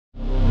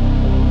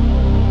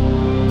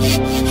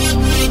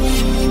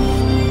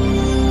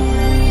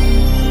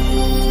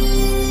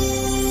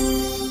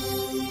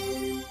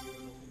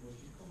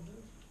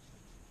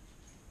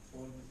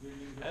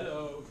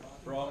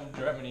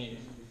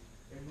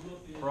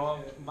from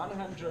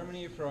Mannheim,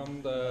 Germany,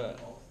 from the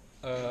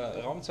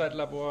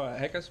RaumZeitLabor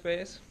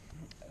hackerspace.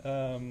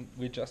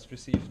 We just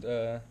received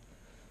a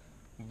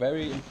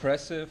very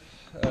impressive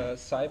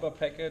cyber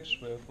package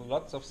with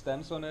lots of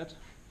stamps on it.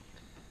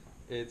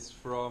 It's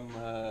from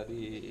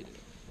the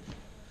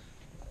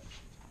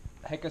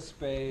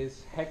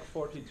hackerspace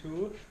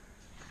Hack42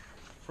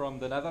 from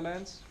the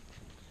Netherlands.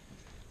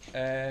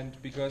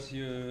 And because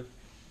you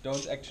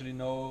don't actually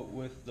know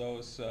with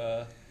those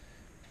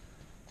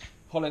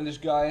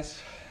Hollandish guys,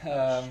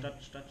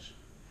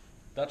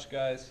 Dutch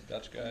guys,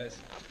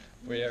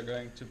 we are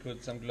going to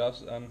put some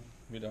gloves on.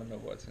 We don't know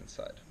what's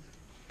inside.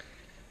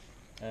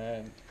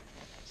 And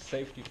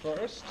safety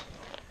first.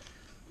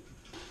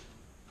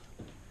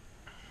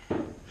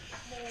 One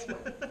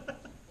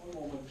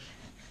moment.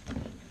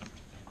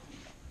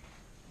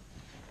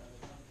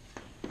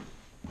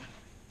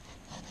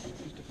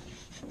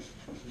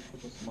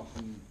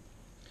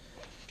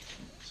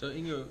 So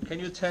Ingo, can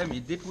you tell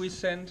me, did we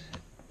send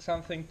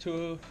something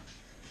to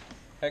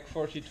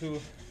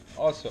Hack42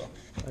 also?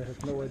 I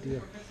have no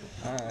idea.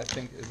 I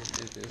think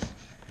it is.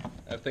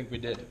 I think we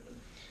did.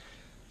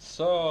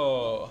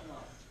 So,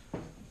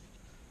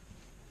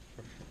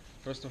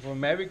 first of all,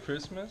 Merry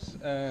Christmas,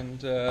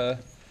 and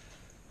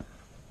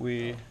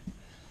we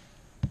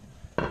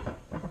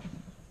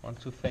want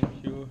to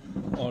thank you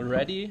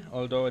already,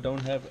 although I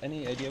don't have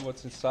any idea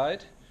what's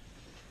inside.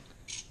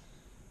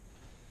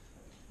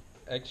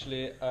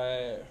 Actually,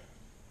 I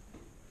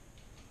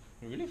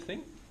really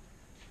think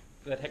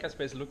that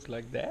hackerspace looks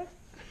like that.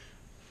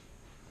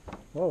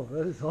 Oh,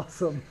 that is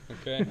awesome.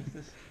 Okay,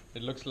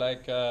 it looks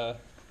like a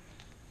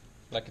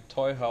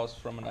toy house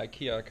from an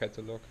IKEA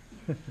catalog.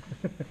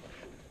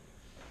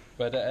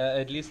 But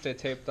at least they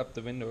taped up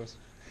the windows,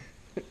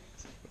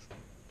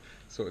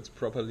 so it's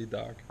properly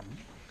dark.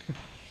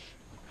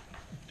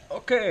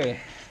 Okay,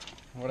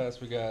 what else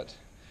we got?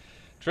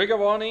 Trigger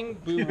warning,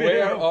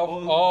 beware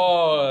of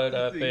all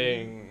the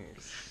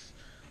things.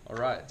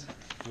 Alright,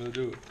 will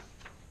do.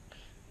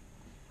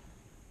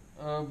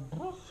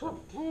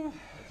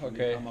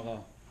 Okay,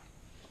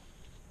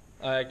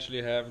 I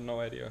actually have no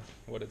idea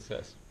what it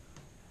says.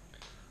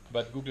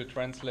 But Google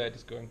Translate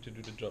is going to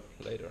do the job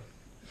later.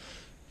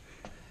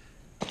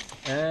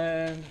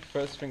 And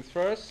first things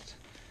first,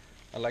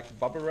 I like the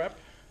bubble wrap.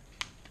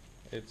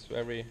 It's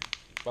very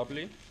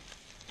bubbly.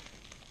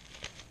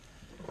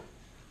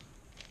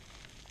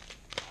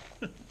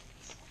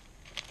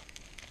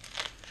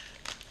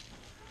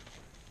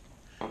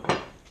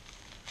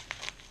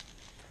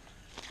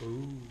 Oh.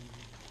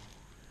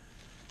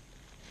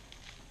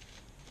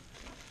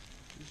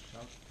 Das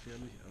schaut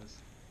gefährlich aus.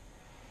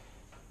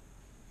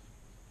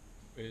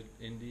 It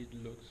indeed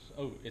looks.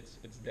 Oh, it's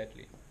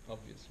deadly,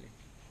 obviously.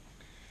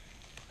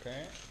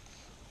 Okay.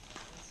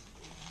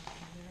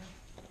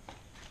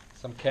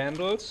 Some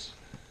candles.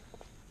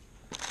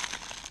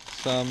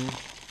 Some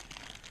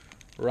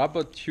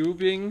rubber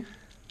tubing.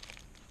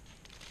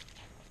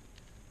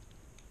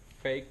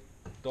 Fake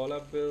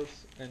dollar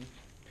bills and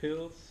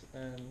pills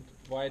and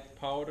white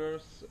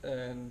powders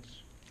and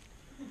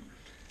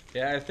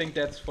yeah, I think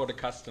that's for the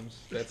customs.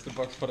 That's the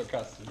box for the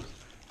customs.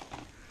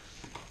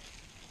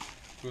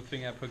 Good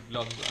thing I put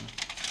gloves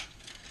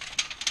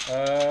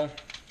on.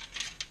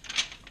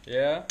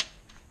 Yeah.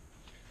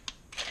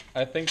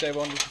 I think they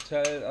wanted to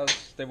tell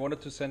us, they wanted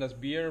to send us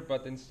beer,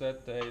 but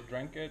instead they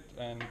drank it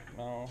and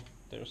now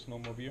there's no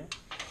more beer.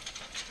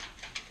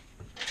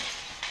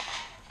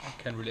 I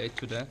can relate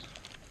to that.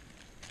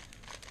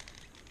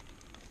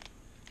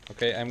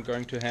 Okay, I'm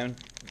going to hand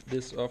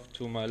this off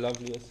to my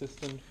lovely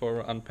assistant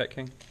for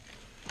unpacking.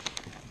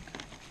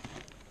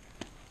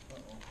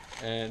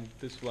 And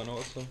this one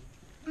also.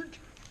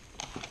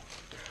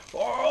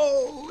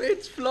 Oh,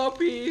 it's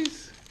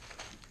floppies!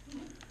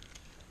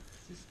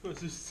 Cisco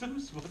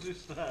Systems, what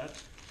is that?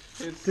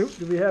 Do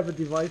we have a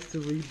device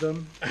to read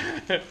them?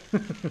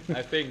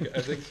 I think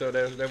so.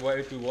 There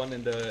might be one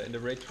in the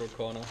retro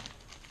corner.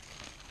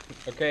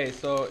 Okay,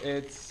 so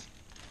it's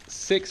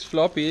 6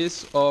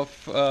 floppies of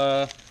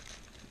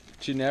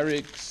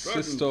generic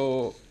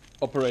Cisco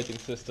operating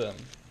system.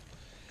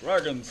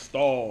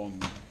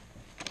 Dragonstone.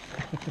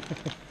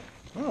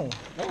 Oh.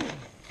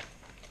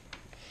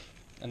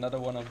 Another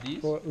one of these.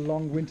 For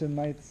long winter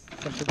nights,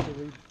 something to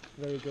read.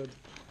 Very good.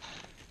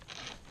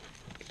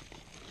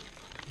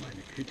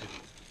 Meine Güte.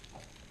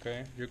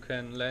 Okay, you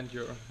can land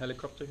your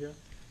helicopter here,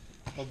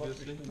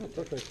 obviously. Oh,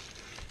 perfect.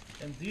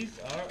 And these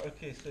are,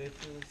 okay, so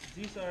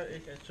these are,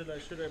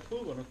 should I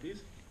pull one of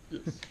these?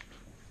 Yes.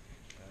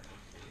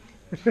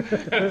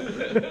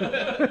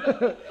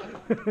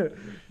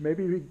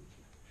 Maybe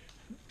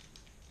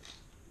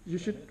you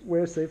should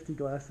wear safety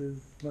glasses,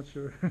 not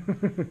sure.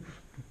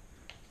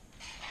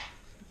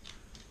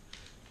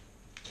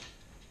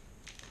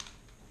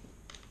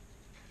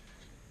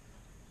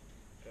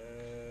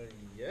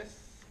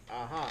 Yes.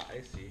 Aha,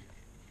 I see.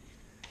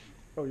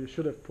 Oh, you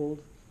should have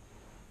pulled.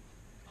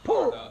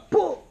 Pull!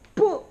 Pull!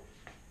 Pull!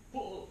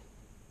 Pull!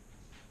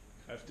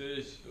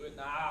 Heftig, do it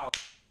now!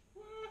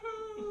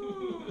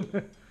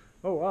 Woohoo!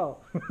 Oh wow.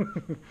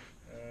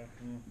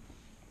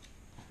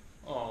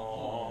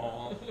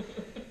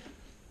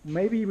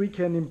 Maybe we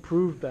can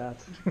improve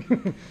that.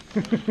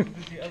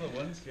 With the other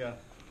ones, yeah.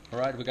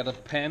 Alright, we got a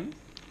pen.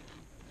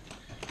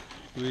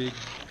 We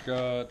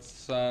got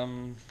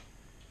some...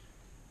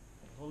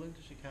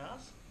 Holländische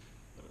Kaas?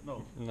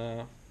 No.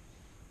 No,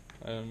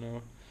 I don't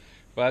know.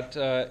 But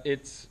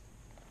it's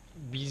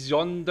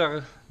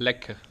bijzonder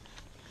lekker.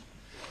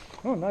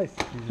 Oh, nice.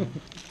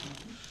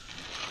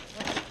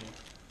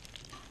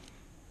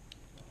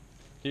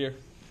 Here.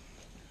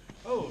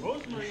 Oh,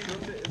 Rosmarin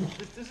und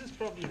this is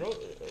probably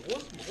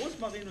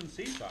Rosmarin und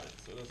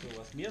Seesalz oder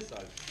sowas,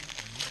 Meersalz.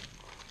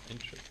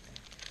 Interesting.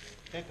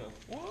 Lecker.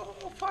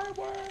 Whoa,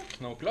 fireworks!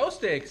 No, glow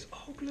sticks!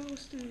 Oh, glow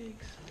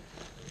sticks!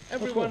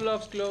 Everyone cool.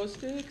 loves glow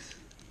sticks.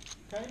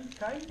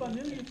 Kein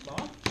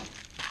Vanillebar.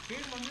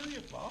 Kein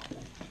Vanillebar.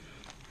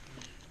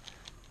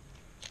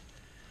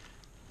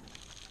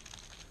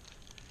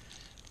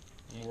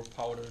 More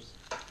powders.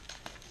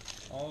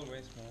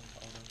 Always more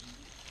powders.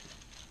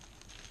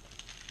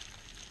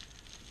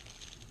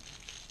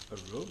 A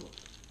robot.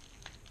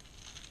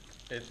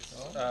 It's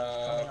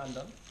Kann ich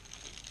anderen?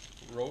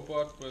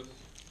 robot with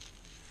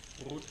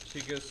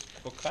frutiges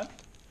Krokant.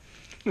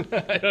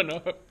 I don't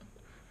know.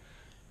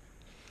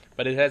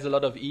 But it has a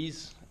lot of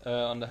ease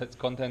on its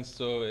contents,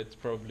 so it's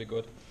probably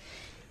good.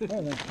 Oh,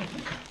 nice.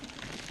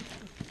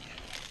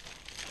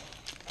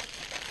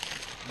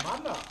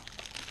 Manna.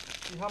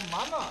 Sie haben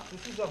Manna.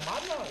 Das ist ein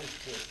Manna,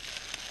 ist das.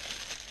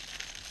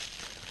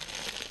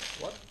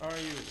 What are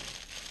you?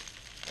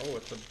 Oh,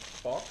 it's a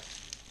box.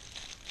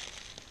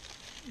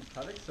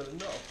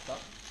 Metallic-Zylinder auf Dach.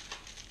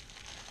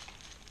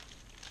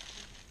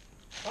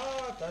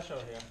 Ah, da schau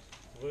her.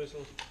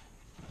 Rösel.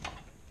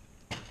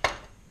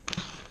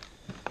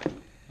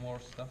 More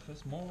stuff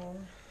is more.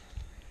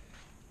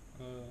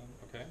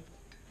 Okay.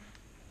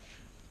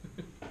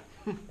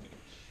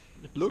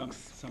 It looks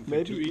something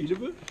maybe to eat.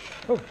 eatable.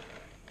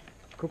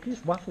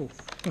 Cookies, waffles.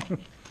 Sollen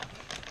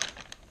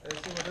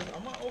wir das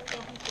auch mal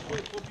aufmachen,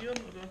 probieren?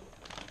 Oder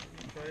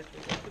try to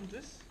open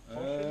this?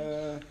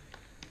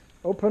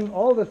 Open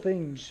all the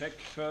things. Check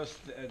first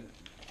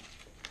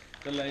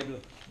the label.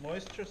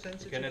 Moisture You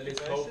sensitive can at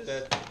least devices. hope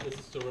that this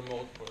is the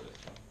remote for this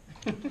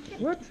one.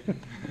 What?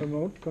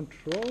 Remote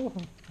control?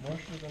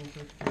 Moisture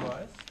sensitive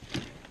device.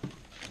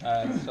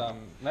 And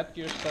some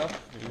Netgear stuff.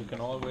 You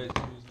can always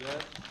use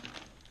that.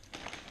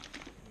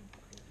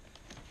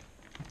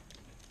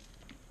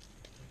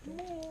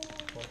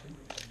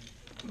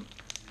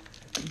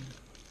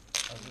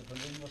 Also von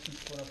irgendwas sind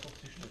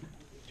 250 Stück.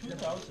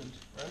 2000.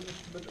 And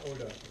it's a bit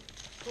older.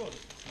 Good.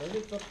 Maybe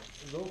it's not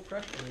so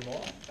fresh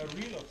anymore. A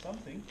reel of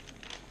something.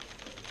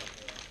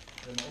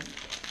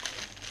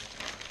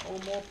 Oh,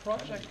 more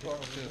project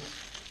boxes.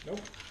 Nope.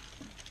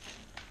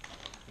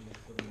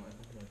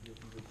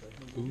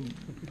 Ooh.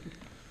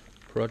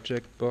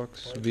 Project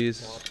box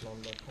with.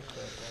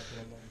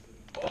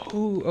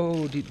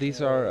 Oh,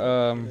 these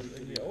are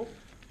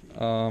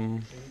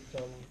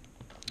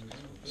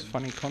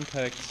funny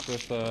contacts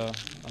with I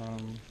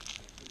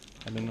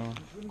don't know,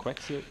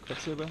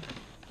 Quecksilber?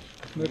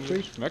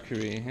 Mercury?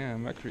 Mercury, yeah,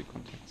 mercury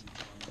contacts.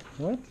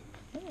 What?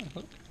 Oh,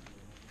 look.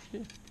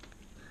 Here.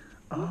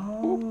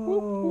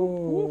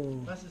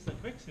 Oh. Was ist da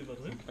Quecksilber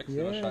drin? Yes.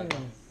 Quecksilberschalter. I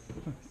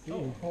see.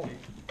 Oh, okay.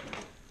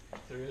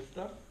 Serious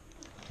stuff?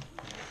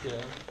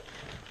 Yeah.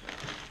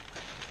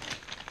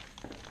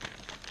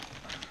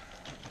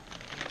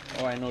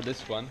 Oh, I know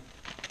this one.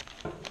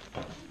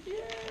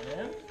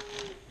 Yeah.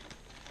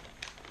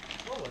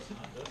 Oh, was ist denn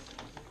das?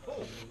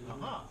 Oh,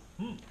 aha.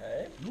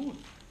 Okay. Gut.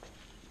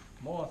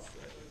 More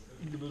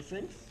eatable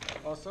things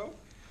also.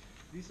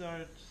 These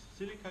are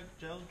silica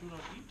gel do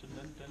not eat, and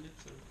then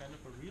it's a kind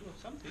of a reel of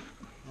something.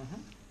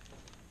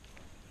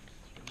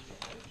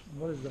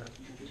 What is that?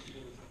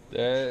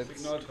 That's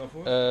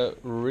Signaltrafo. a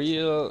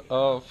reel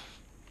of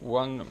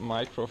 1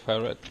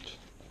 microfarad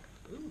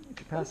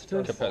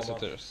Capacitors?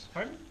 capacitors.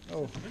 Pardon?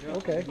 Oh,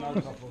 okay.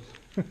 Signaltrafos.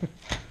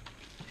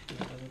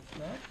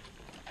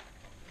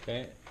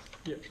 Okay.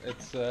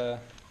 It's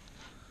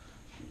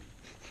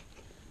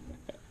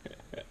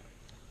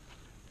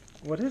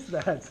What is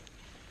that?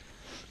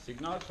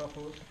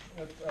 Signaltrafos.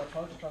 It's a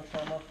pulse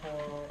transformer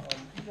for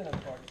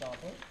Ethernet, for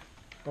example.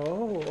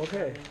 Oh,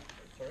 okay.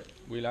 Sorry.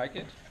 we like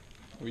it.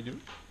 We do.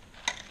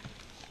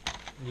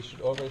 We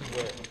should always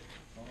wear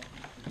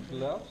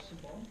gloves.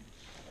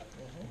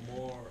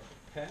 More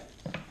pads.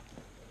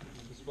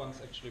 This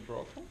one's actually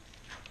broken.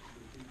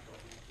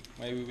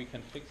 Maybe we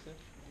can fix it.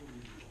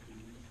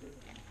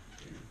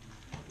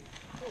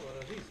 Oh,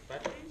 what are these?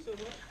 Batteries or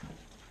what?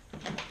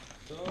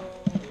 So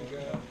we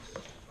got a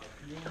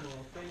few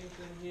more things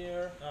in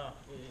here. Ah,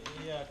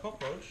 yeah,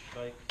 cockroach,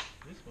 like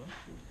this one.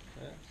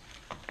 Yeah.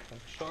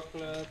 Some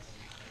chocolates.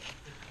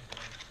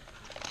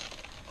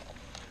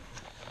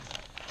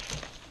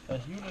 A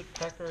Hewlett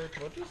Packard,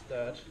 what is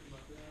that?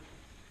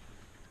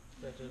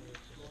 That a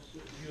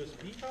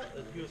USB hub?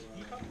 A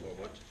USB hub or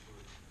what?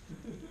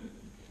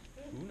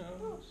 Who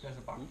knows? There's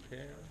a bug. Who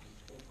cares?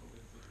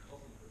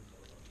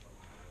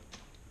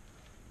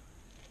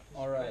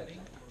 Alright.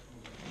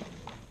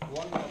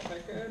 One more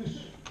package.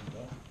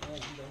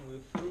 And then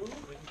we're through.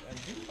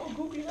 Oh,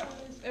 googly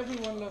eyes!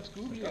 Everyone loves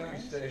googly Docking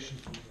eyes. station.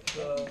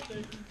 The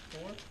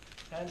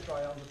hand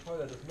dryer on the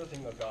toilet is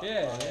missing a guard.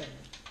 Yeah.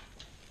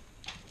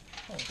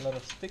 Oh, a lot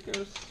of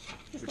stickers.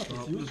 It's not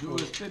as useful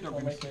for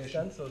making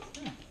stencils.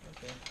 Okay.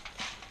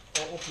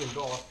 Or opening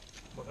doors,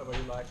 whatever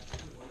you like.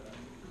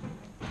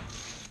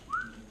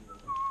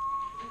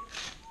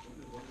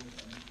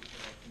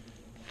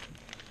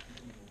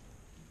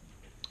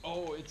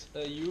 Oh, it's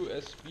a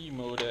USB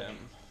modem,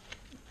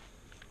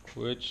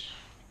 which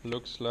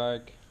looks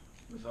like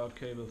Without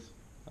cables.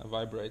 a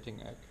vibrating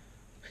egg.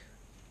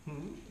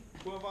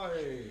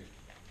 Huawei.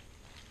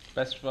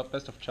 Best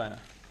of China.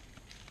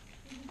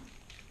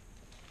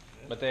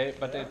 But they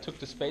took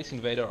the Space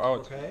Invader out.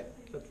 Okay,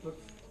 that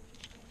looks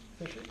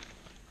fishy.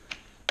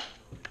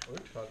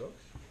 Ultra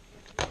looks.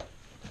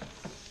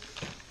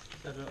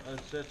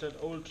 That's that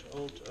old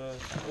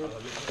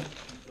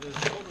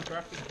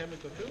photographic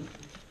chemical too.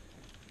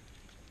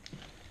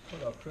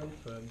 Oder print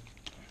film.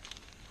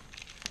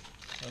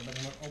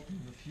 Better not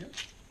open this here.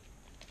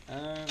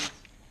 And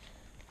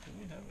Do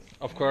we have it?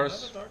 of Do we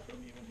course, have a dark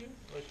room even here?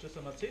 Or is this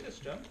a Mercedes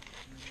jump?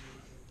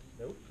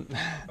 Nope.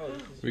 Oh,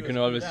 this is we can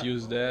USB always RAM.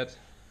 use that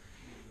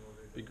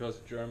because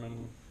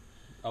German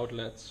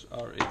outlets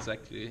are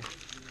exactly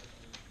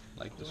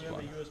like Do this we have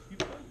one. a USB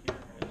plug here?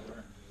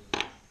 Anywhere?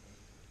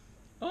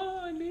 Oh,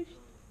 eigentlich.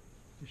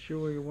 You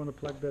sure you want to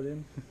plug that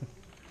in?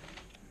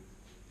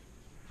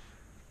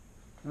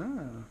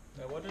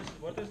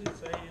 What does it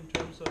say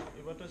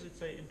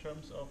in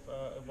terms of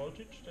a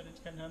voltage that it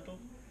can handle?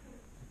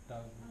 Same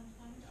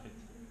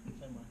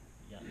one.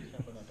 Yeah, ich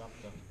habe einen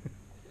Adapter.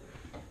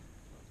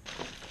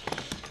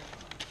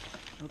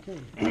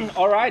 Okay.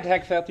 All right,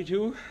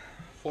 Hack42,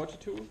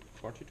 42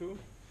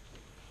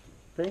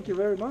 Thank you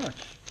very much.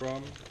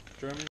 from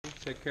Germany.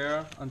 Take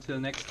care until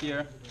next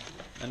year,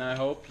 and I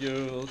hope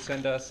you'll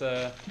send us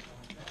a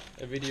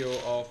video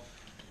of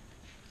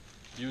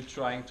you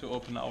trying to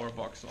open our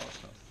box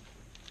also.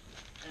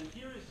 And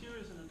here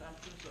is an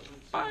adapter, so we'll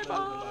see Bye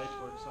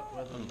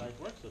whether the light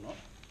works or not.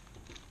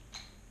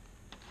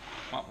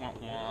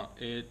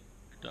 It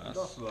does,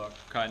 Does work.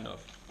 kind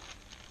of.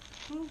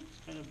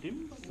 It's kind of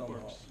dim, but it Somehow.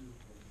 works.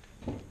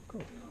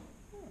 Cool.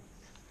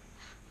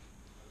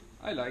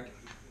 I like.